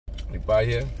The pie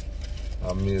here,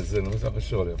 amazing. Let me have to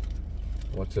show you.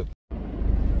 Watch it.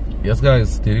 Yes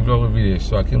guys, daily vlog video.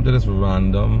 So I came to this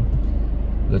random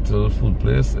little food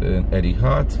place in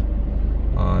Hart,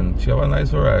 and she have a nice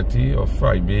variety of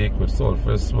fried bake with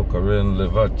saltfish, smokerin,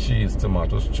 liver, cheese,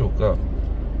 tomatoes, choker.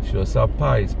 She also have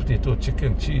pies, potato,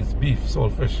 chicken, cheese, beef,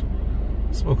 saltfish,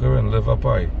 smokerin, liver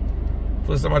pie.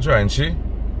 First time I try, and she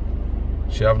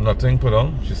have nothing put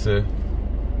on. She say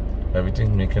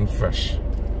everything making fresh.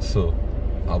 So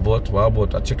I bought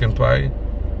a chicken pie,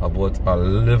 I bought a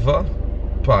liver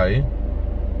pie,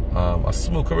 a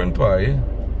smokerin pie,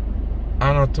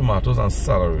 and a tomatoes and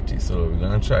salad roti. So we're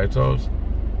gonna try it out.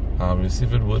 We'll see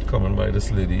if it worth coming by this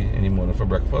lady in the morning for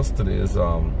breakfast. Today is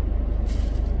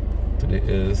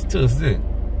Thursday,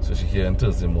 so she here on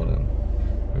Thursday morning.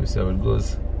 We'll see how it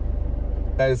goes,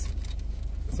 guys.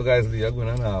 So guys, we are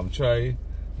gonna try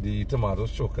the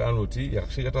tomatoes, choker and roti. You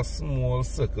actually got a small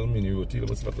circle mini roti. Let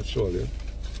me see if I can show you.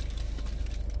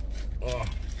 Oh,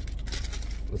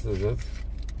 this is it.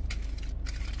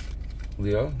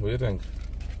 Leah, what do you think?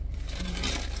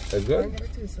 It's good?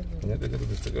 Yeah, take it to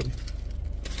taste good.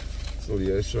 So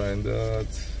Leah is trying that.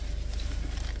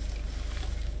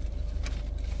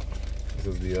 This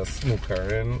is the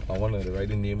smokerin. I want to write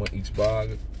the name on each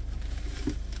bag.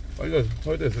 Oh, good.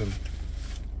 How it is?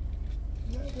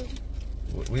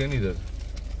 What do you need it?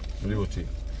 The roti. You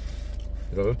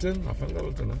got a little tin? I found a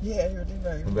little tin. Yeah, you're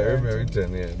very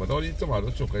thin, yeah. But all the tomato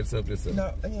choker itself is thin.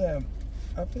 No, yeah.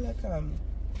 I feel like I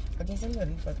just don't get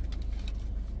it, but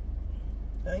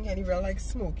I ain't getting real like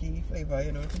smoky flavor,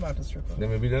 you know, tomato stripper. Then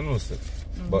maybe they know it.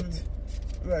 But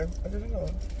right, I don't know.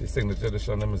 The signature dish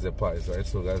on them is the pies, right?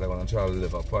 So guys, I'm gonna try a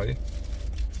liver pie.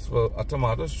 So a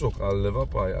tomato choker, a liver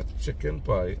pie, a chicken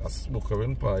pie, a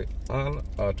smokerin pie, and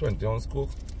a 20-ounce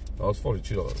Coke. That was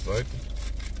 $42, right?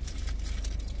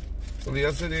 So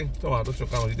yesterday, tomato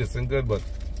choker was tasting good, but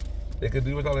they could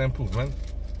do with all the improvement.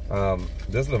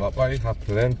 This liver pie have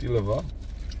plenty liver,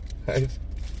 right?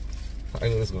 I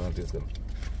know this is gonna taste good.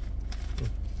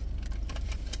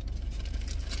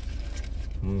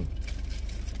 What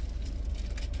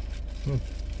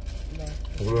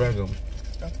do you reckon?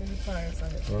 I feel the fire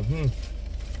inside it. I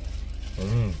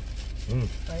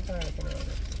fire it around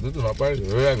it. This is my pie,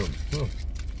 very good.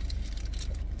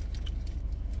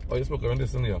 Oh, you smoke around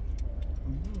this in here?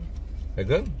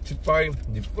 Again, chip pie,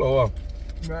 the flour.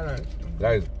 Right.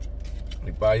 Guys,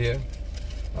 the pie here,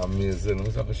 amazing. Let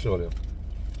me see if I can show you.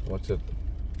 Watch it.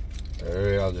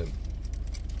 Real good.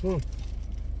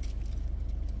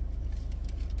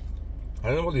 I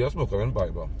don't know what the smokerin pie,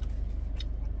 but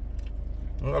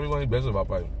everyone is best about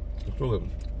pie. It's so good.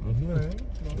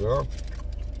 Yeah.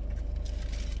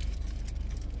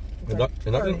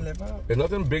 It's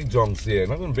nothing big junks here.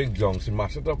 Nothing big junks. You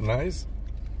mash it up nice.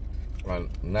 And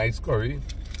nice curry.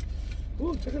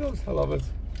 Ooh, check it out. I love it.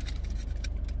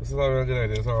 This is a really good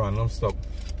idea. It's a random stuff.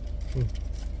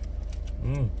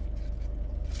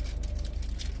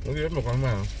 Look at smoke on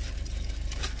man.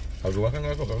 I'll go back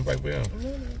and smoke on pipe here.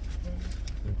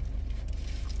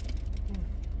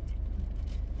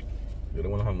 You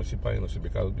don't want to have much pie, you know, she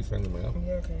because be sending me.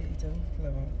 Yeah, okay, eat them.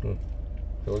 Clever.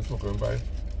 So it's smoke on pie.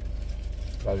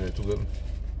 That's really too good.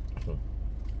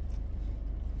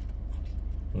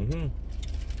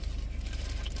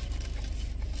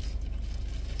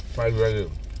 Pie very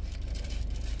good.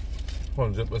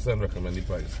 100% recommend the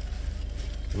pies.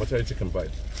 I'm gonna try chicken pie.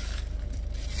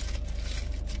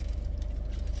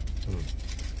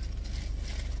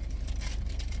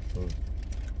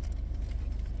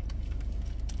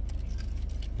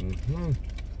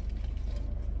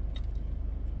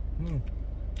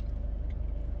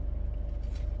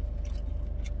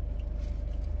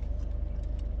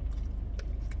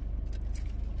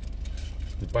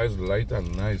 The pie is light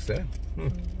and nice, eh?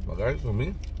 But guys, for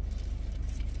me,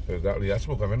 is that the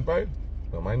smokerin pie.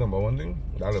 So my number one thing,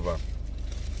 that liver.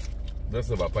 This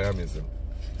liver pie amazing.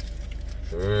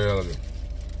 Real good.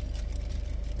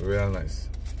 Real nice.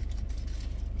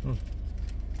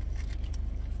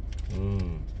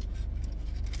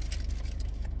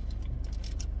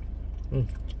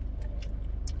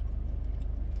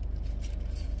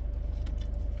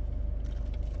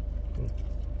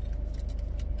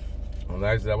 And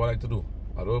that's what I like to do.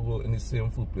 I don't go in the same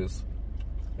food place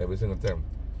every single time.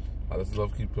 I just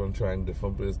love keep on trying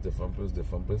different place.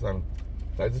 And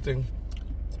that's the thing.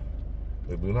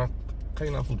 Maybe not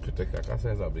kind of food critic. I can't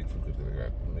say it's a big food critic,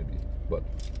 right? Maybe. But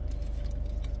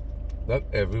not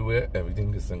everywhere,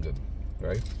 everything is good,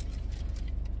 right?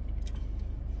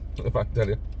 If I tell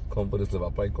you, come for this liver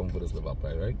pie,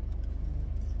 right?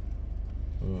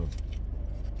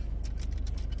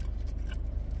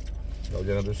 Now we're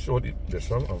gonna just show the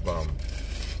song of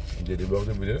Daddy Blog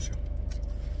the video.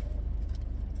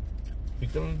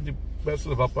 Picking the best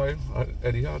liver pie at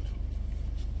Eddie Hart.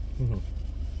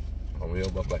 I'm here,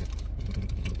 bye bye.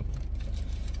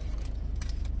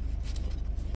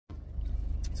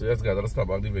 So yes guys, let's start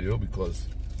back the video because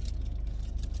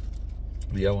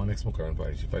we have one next smoker and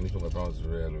pie. She find the smoker pan was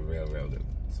real good.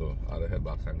 So I'll head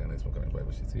back and get next smoker and pie,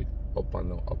 but she see up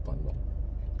and down, up and down.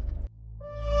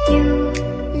 You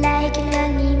like a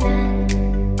lonely man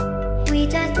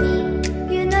without me,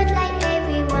 you're not like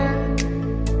everyone.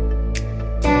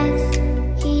 That's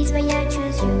he's why I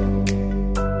choose you.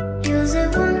 You're the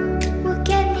one who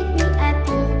can make me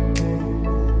happy.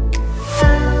 Oh,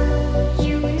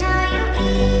 you know you're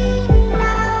in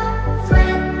love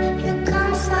when you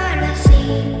come for the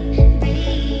sea,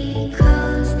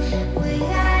 because we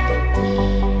are the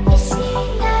team. It's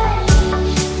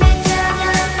finally better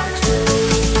than true.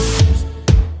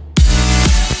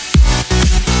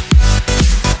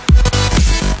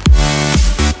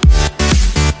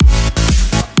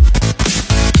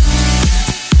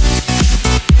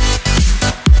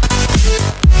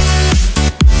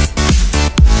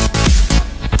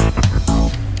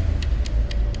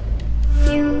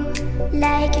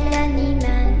 Like a lonely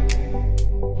man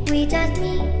without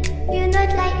me, you're not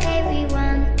like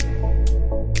everyone.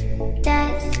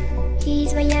 That's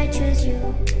he's why I choose you.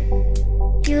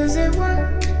 You're the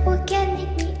one